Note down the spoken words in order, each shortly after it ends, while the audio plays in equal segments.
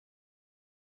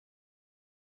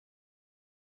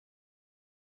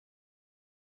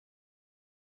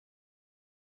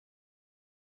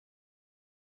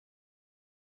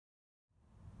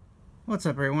What's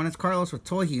up, everyone? It's Carlos with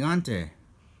Toy Gigante.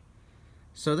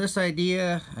 So this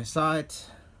idea, I saw it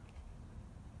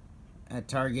at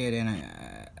Target, and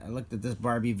I looked at this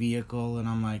Barbie vehicle, and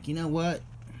I'm like, you know what?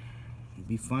 It'd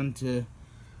be fun to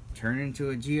turn into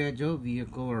a G.I. Joe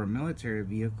vehicle or a military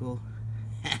vehicle.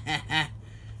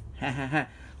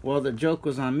 Well, the joke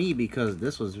was on me because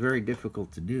this was very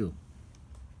difficult to do.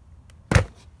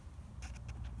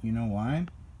 You know why?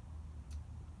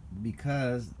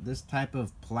 Because this type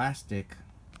of plastic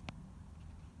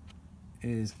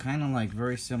is kind of like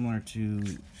very similar to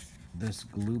this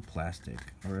glue plastic,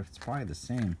 or it's probably the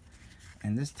same.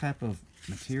 And this type of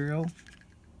material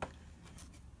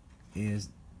is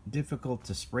difficult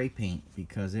to spray paint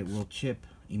because it will chip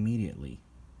immediately.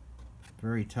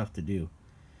 Very tough to do.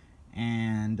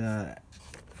 And how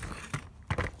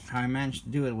I managed to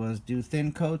do it was do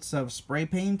thin coats of spray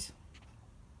paint,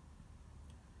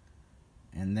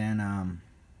 and then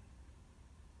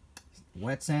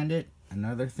wet sand it,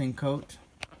 another thin coat,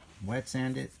 wet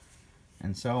sand it,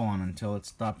 and so on until it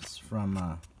stops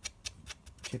from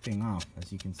chipping off.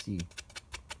 As you can see,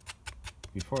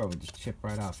 before it would just chip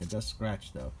right off. It does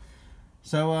scratch though.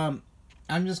 So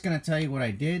I'm just gonna tell you what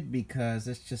I did because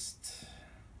it's just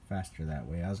faster that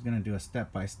way. I was gonna do a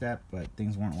step-by-step, but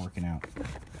things weren't working out.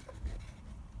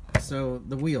 So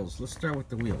the wheels, let's start with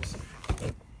the wheels.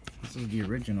 This is the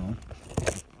original.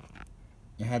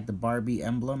 It had the Barbie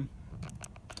emblem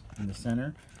in the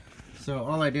center. So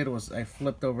all I did was I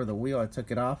flipped over the wheel. I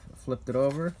took it off, flipped it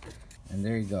over, and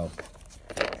there you go.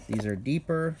 These are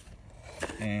deeper,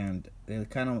 and they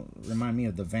kind of remind me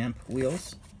of the Vamp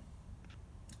wheels.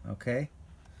 Okay.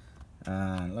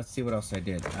 Let's see what else I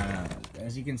did.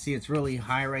 As you can see, it's really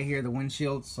high right here, the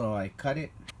windshield, so I cut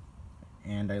it,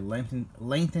 and I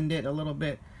lengthened it a little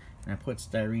bit, and I put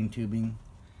styrene tubing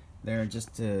there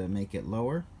just to make it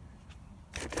lower.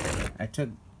 I took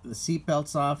the seat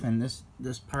belts off and this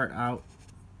part out,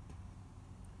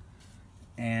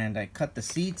 and I cut the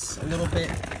seats a little bit,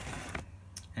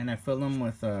 and I filled them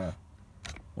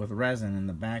with resin in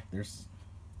the back.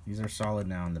 These are solid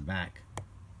now in the back.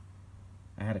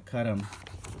 I had to cut them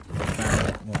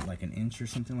back, what, like an inch or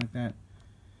something like that.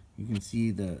 You can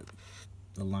see the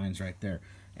lines right there.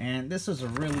 And this was a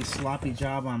really sloppy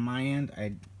job on my end.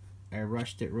 I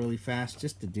rushed it really fast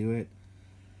just to do it.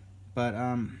 But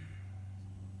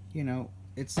you know,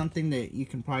 it's something that you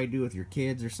can probably do with your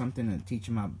kids or something, to teach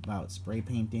them about spray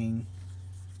painting.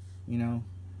 You know,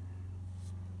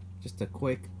 just a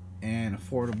quick and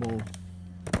affordable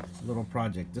little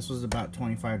project. This was about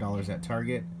 $25 at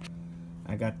Target.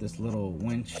 I got this little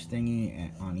winch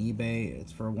thingy on eBay.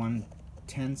 It's for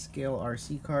 1/10 scale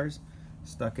RC cars.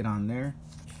 Stuck it on there.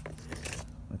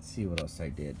 Let's see what else I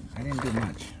did. I didn't do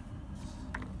much.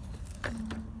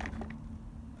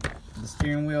 The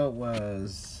steering wheel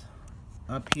was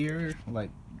up here like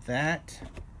that.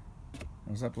 It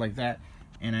was up like that,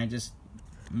 and I just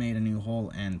made a new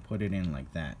hole and put it in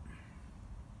like that.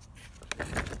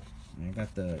 And I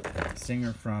got the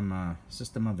singer from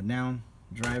System of a Down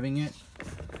driving it.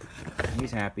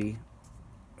 He's happy.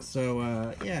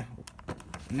 So yeah,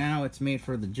 now it's made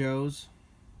for the Joes.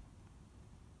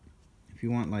 If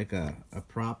you want like a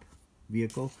prop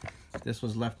vehicle. This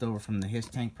was left over from the His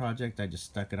Tank project. I just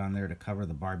stuck it on there to cover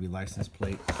the Barbie license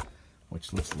plate,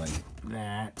 which looks like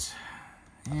that.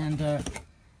 And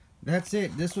that's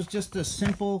it. This was just a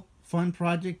simple, fun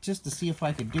project just to see if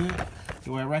I could do it.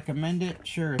 Do I recommend it?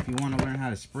 Sure, if you want to learn how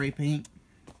to spray paint,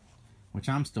 which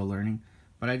I'm still learning.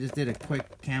 But I just did a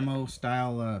quick camo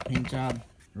style paint job,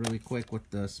 really quick with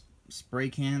the spray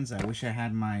cans. I wish I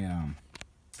had my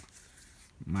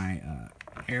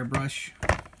airbrush.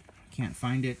 Can't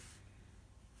find it,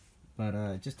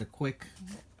 but just a quick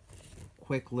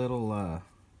little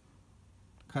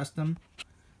custom.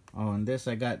 Oh, and this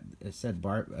I got, it said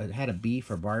it had a B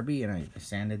for Barbie, and I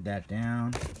sanded that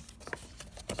down.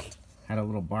 Had a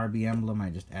little Barbie emblem. I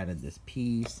just added this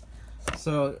piece.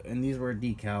 So, and these were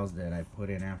decals that I put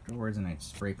in afterwards, and I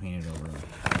spray painted over them.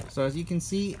 So as you can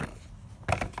see,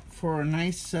 for a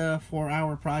nice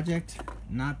 4-hour project,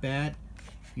 not bad.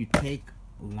 If you take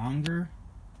longer,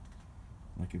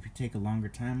 like if you take a longer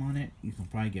time on it, you can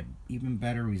probably get even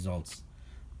better results.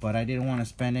 But I didn't want to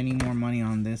spend any more money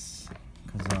on this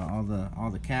because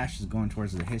all the cash is going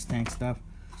towards the His Tank stuff.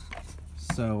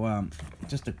 So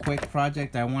just a quick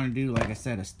project. I want to do, like I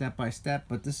said, a step-by-step,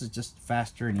 but this is just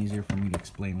faster and easier for me to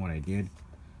explain what I did.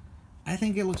 I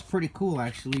think it looks pretty cool,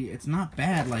 actually. It's not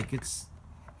bad. Like it's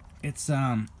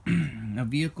a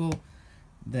vehicle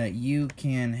that you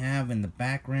can have in the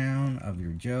background of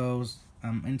your Joes.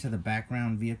 I'm into the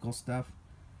background vehicle stuff.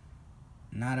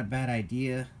 Not a bad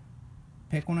idea.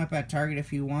 Pick one up at Target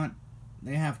if you want.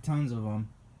 They have tons of them.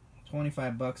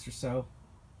 25 bucks or so.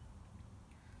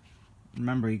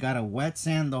 Remember, you gotta wet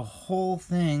sand the whole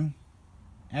thing,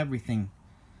 everything,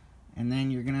 and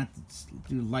then you're gonna have to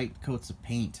do light coats of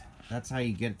paint. That's how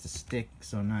you get it to stick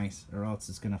so nice, or else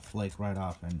it's gonna flake right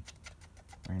off. And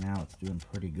right now it's doing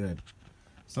pretty good.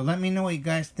 So let me know what you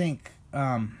guys think.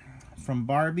 From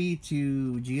Barbie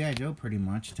to G.I. Joe, pretty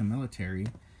much, to military.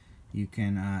 You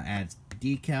can add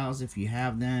decals if you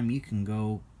have them. You can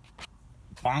go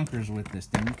bonkers with this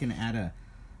thing. You can add a...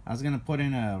 I was going to put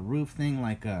in a roof thing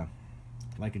like a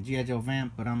G.I. Joe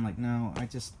vamp, but I'm like, no,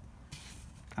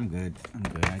 I'm good.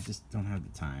 I just don't have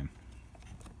the time.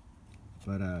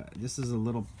 But this is a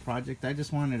little project. I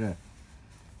just wanted to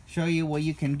show you what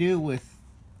you can do with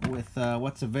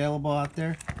what's available out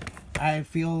there. I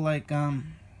feel like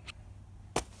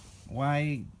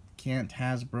why can't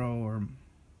Hasbro or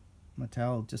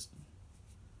Mattel just,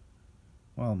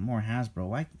 well, more Hasbro.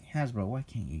 Why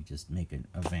can't you just make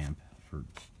a vamp for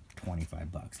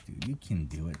 25 bucks, dude? You can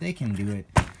do it. They can do it.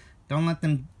 Don't let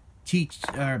them teach,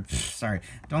 or sorry,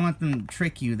 don't let them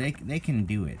trick you. They can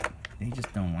do it. They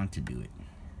just don't want to do it.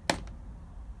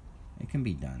 It can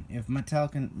be done. If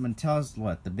Mattel's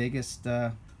what, the biggest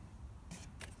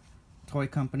toy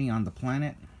company on the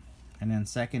planet, and then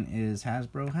second is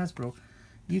Hasbro. Hasbro,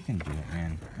 you can do it,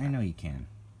 man. I know you can.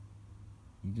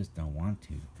 You just don't want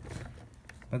to.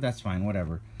 But that's fine,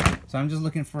 whatever. So I'm just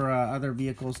looking for other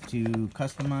vehicles to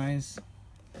customize.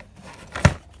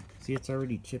 See, it's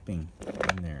already chipping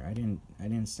in there. I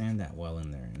didn't sand that well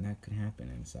in there, and that could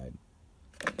happen inside.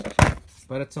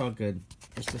 But it's all good.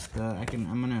 It's just I'm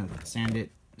gonna sand it,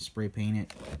 spray paint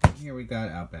it. Here we got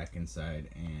Outback inside,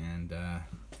 and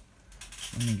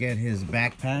let me get his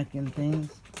backpack and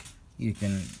things. You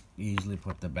can easily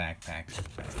put the backpack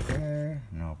back there,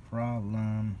 no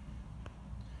problem.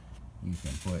 You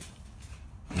can put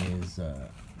his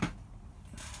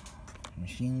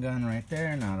machine gun right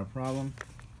there, not a problem.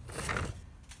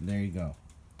 There you go.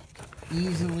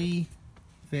 Easily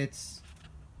fits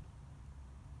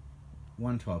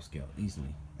 1/12 scale,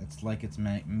 easily. It's like it's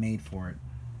made for it.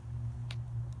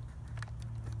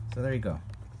 So there you go.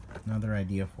 Another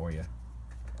idea for you.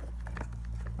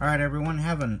 Alright, everyone,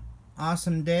 have an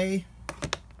awesome day.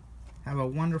 Have a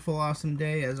wonderful, awesome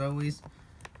day, as always.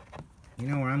 You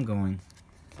know where I'm going.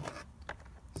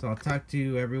 So I'll talk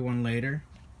to everyone later.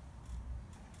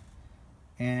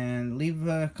 And leave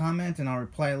a comment and I'll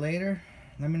reply later.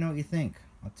 Let me know what you think.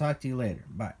 I'll talk to you later.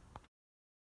 Bye.